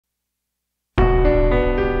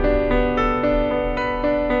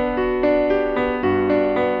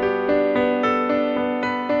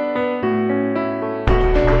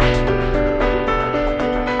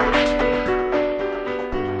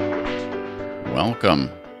Welcome.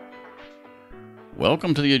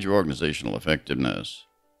 Welcome to the Age of Organizational Effectiveness.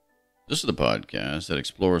 This is the podcast that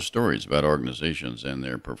explores stories about organizations and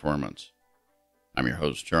their performance. I'm your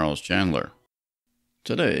host, Charles Chandler.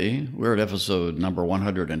 Today, we're at episode number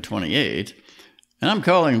 128, and I'm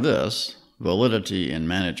calling this Validity in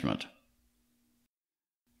Management.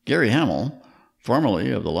 Gary Hamel, formerly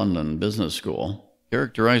of the London Business School,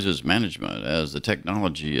 characterizes management as the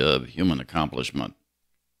technology of human accomplishment.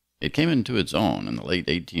 It came into its own in the late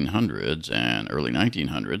 1800s and early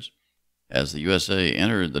 1900s as the USA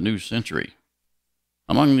entered the new century.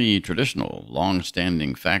 Among the traditional,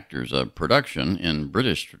 long-standing factors of production in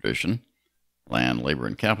British tradition, land, labor,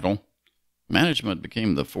 and capital, management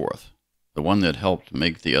became the fourth, the one that helped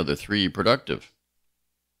make the other three productive.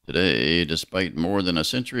 Today, despite more than a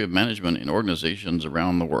century of management in organizations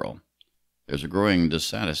around the world, there's a growing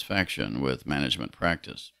dissatisfaction with management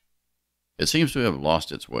practice. It seems to have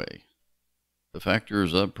lost its way. The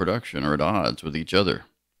factors of production are at odds with each other,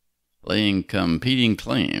 laying competing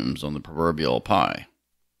claims on the proverbial pie.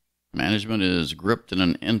 Management is gripped in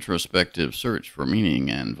an introspective search for meaning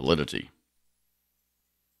and validity.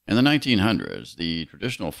 In the 1900s, the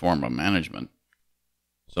traditional form of management,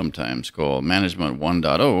 sometimes called Management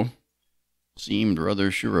 1.0, seemed rather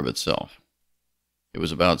sure of itself. It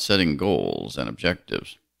was about setting goals and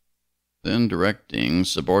objectives, then directing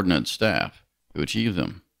subordinate staff to achieve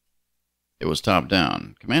them. It was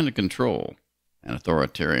top-down, command and control, and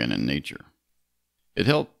authoritarian in nature. It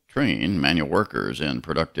helped train manual workers in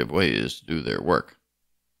productive ways to do their work.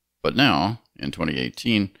 But now, in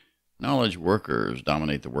 2018, knowledge workers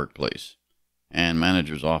dominate the workplace, and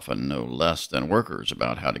managers often know less than workers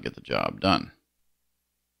about how to get the job done.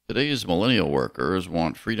 Today's millennial workers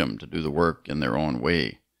want freedom to do the work in their own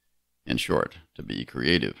way, in short, to be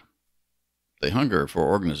creative. They hunger for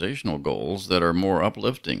organizational goals that are more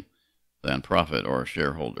uplifting than profit or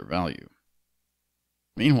shareholder value.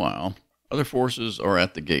 Meanwhile, other forces are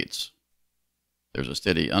at the gates. There's a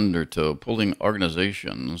steady undertow pulling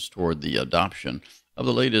organizations toward the adoption of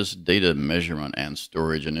the latest data measurement and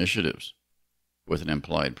storage initiatives, with an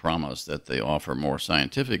implied promise that they offer more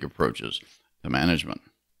scientific approaches to management.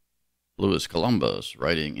 Louis Columbus,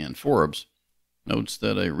 writing in Forbes, notes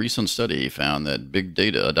that a recent study found that big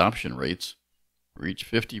data adoption rates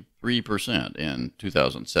reached 53% in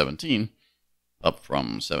 2017, up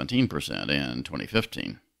from 17% in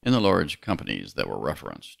 2015, in the large companies that were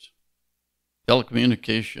referenced.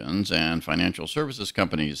 Telecommunications and financial services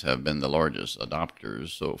companies have been the largest adopters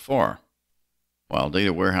so far, while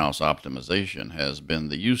data warehouse optimization has been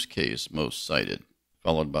the use case most cited,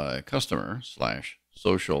 followed by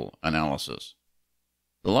customer/social analysis.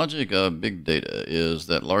 The logic of big data is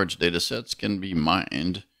that large data sets can be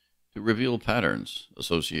mined to reveal patterns,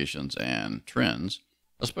 associations, and trends,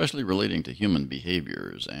 especially relating to human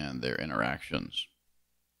behaviors and their interactions.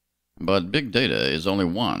 But big data is only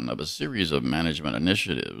one of a series of management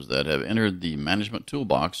initiatives that have entered the management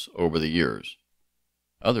toolbox over the years.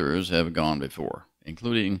 Others have gone before,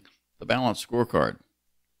 including the Balanced Scorecard,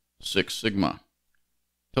 Six Sigma,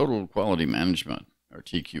 Total Quality Management, or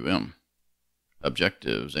TQM,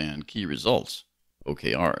 Objectives and Key Results,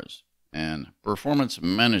 OKRs, and Performance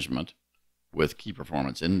Management with Key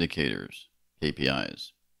Performance Indicators,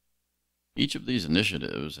 KPIs. Each of these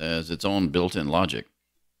initiatives has its own built-in logic,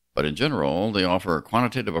 but in general, they offer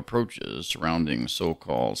quantitative approaches surrounding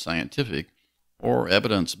so-called scientific or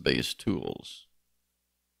evidence-based tools.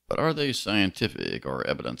 But are they scientific or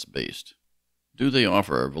evidence-based? Do they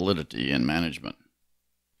offer validity in management?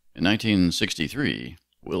 In 1963,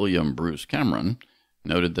 William Bruce Cameron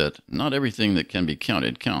noted that not everything that can be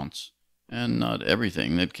counted counts, and not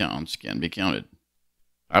everything that counts can be counted.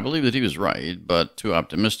 I believe that he was right, but too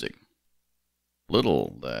optimistic.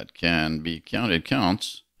 Little that can be counted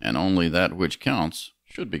counts, and only that which counts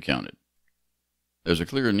should be counted. There's a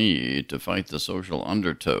clear need to fight the social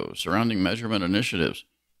undertow surrounding measurement initiatives,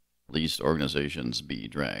 lest organizations be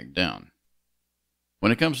dragged down.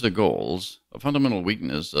 When it comes to goals, a fundamental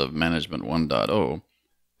weakness of Management 1.0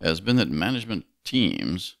 has been that management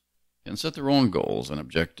teams can set their own goals and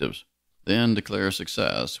objectives, then declare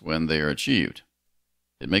success when they are achieved.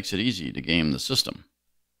 It makes it easy to game the system.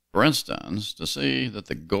 For instance, to say that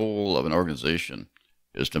the goal of an organization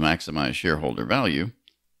is to maximize shareholder value,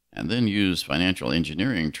 and then use financial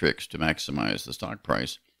engineering tricks to maximize the stock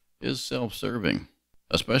price, is self-serving,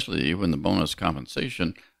 especially when the bonus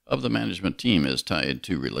compensation of the management team is tied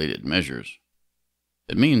to related measures.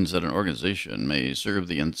 It means that an organization may serve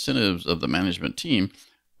the incentives of the management team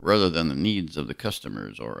rather than the needs of the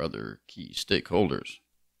customers or other key stakeholders.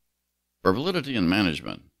 For validity in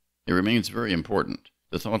management, it remains very important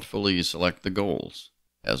to thoughtfully select the goals,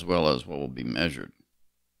 as well as what will be measured.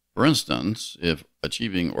 For instance, if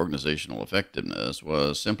achieving organizational effectiveness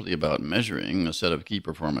was simply about measuring a set of key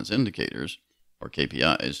performance indicators, or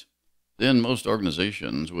KPIs, then most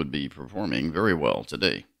organizations would be performing very well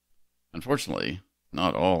today. Unfortunately,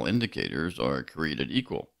 not all indicators are created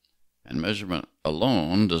equal, and measurement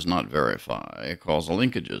alone does not verify causal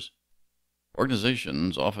linkages.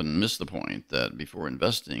 Organizations often miss the point that before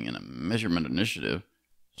investing in a measurement initiative,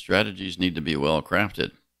 strategies need to be well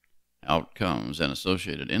crafted, outcomes and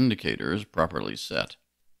associated indicators properly set,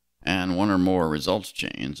 and one or more results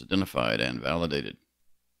chains identified and validated.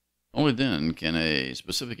 Only then can a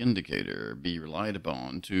specific indicator be relied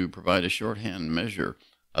upon to provide a shorthand measure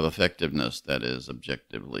of effectiveness that is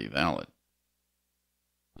objectively valid.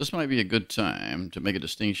 This might be a good time to make a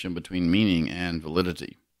distinction between meaning and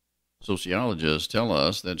validity. Sociologists tell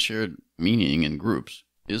us that shared meaning in groups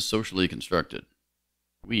is socially constructed.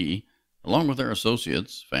 We, along with our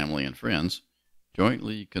associates, family, and friends,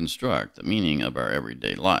 jointly construct the meaning of our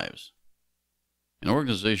everyday lives. In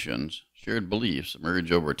organizations, shared beliefs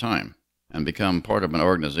emerge over time and become part of an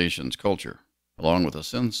organization's culture, along with a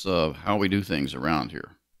sense of how we do things around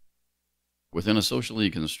here. Within a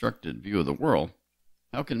socially constructed view of the world,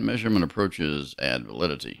 how can measurement approaches add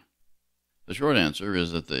validity? The short answer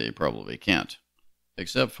is that they probably can't,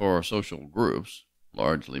 except for social groups,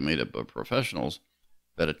 largely made up of professionals,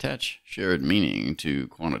 that attach shared meaning to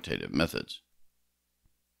quantitative methods.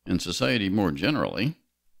 In society more generally,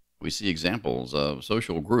 we see examples of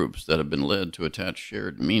social groups that have been led to attach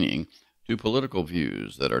shared meaning to political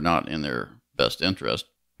views that are not in their best interest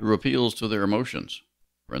through appeals to their emotions.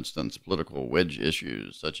 For instance, political wedge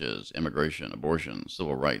issues such as immigration, abortion,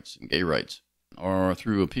 civil rights, and gay rights, or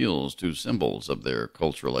through appeals to symbols of their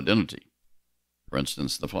cultural identity. For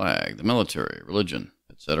instance, the flag, the military, religion,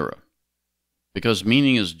 etc. Because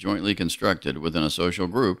meaning is jointly constructed within a social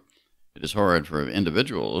group, it is hard for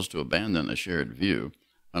individuals to abandon a shared view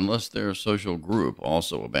unless their social group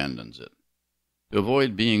also abandons it. To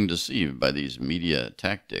avoid being deceived by these media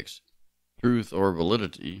tactics, truth or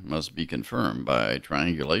validity must be confirmed by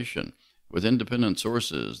triangulation with independent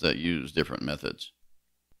sources that use different methods.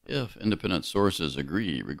 If independent sources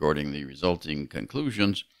agree regarding the resulting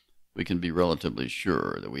conclusions, we can be relatively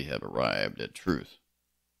sure that we have arrived at truth.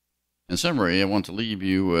 In summary, I want to leave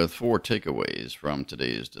you with 4 takeaways from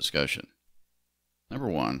today's discussion. Number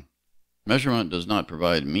 1, measurement does not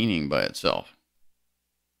provide meaning by itself.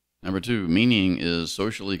 Number 2, meaning is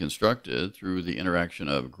socially constructed through the interaction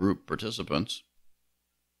of group participants.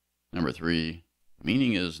 Number 3,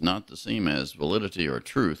 meaning is not the same as validity or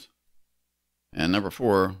truth. And number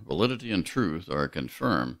 4, validity and truth are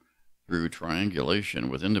confirmed through triangulation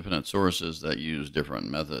with independent sources that use different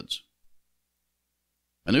methods.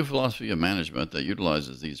 A new philosophy of management that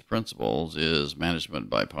utilizes these principles is management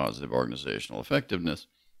by positive organizational effectiveness,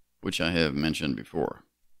 which I have mentioned before.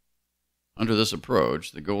 Under this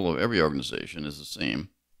approach, the goal of every organization is the same,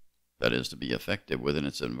 that is, to be effective within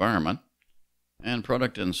its environment, and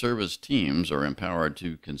product and service teams are empowered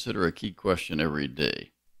to consider a key question every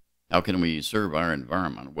day. How can we serve our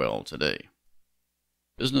environment well today?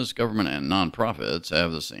 Business, government, and nonprofits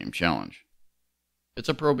have the same challenge. It's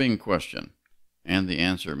a probing question, and the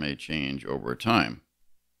answer may change over time.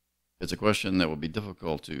 It's a question that will be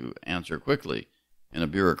difficult to answer quickly in a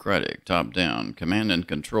bureaucratic, top-down,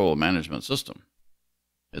 command-and-control management system.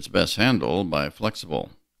 It's best handled by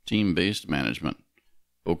flexible, team-based management,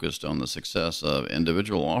 focused on the success of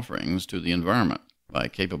individual offerings to the environment by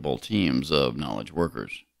capable teams of knowledge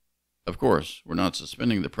workers. Of course, we're not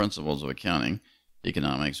suspending the principles of accounting,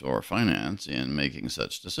 economics, or finance in making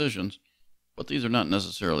such decisions, but these are not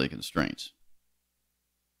necessarily constraints.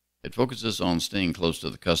 It focuses on staying close to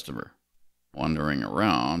the customer, wandering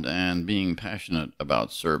around, and being passionate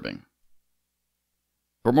about serving.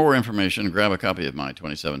 For more information, grab a copy of my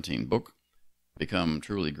 2017 book, Become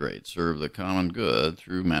Truly Great, Serve the Common Good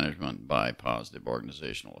Through Management by Positive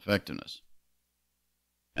Organizational Effectiveness.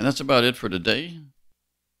 And that's about it for today.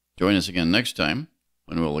 Join us again next time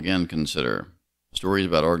when we'll again consider stories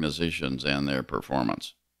about organizations and their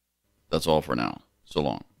performance. That's all for now. So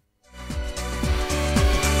long.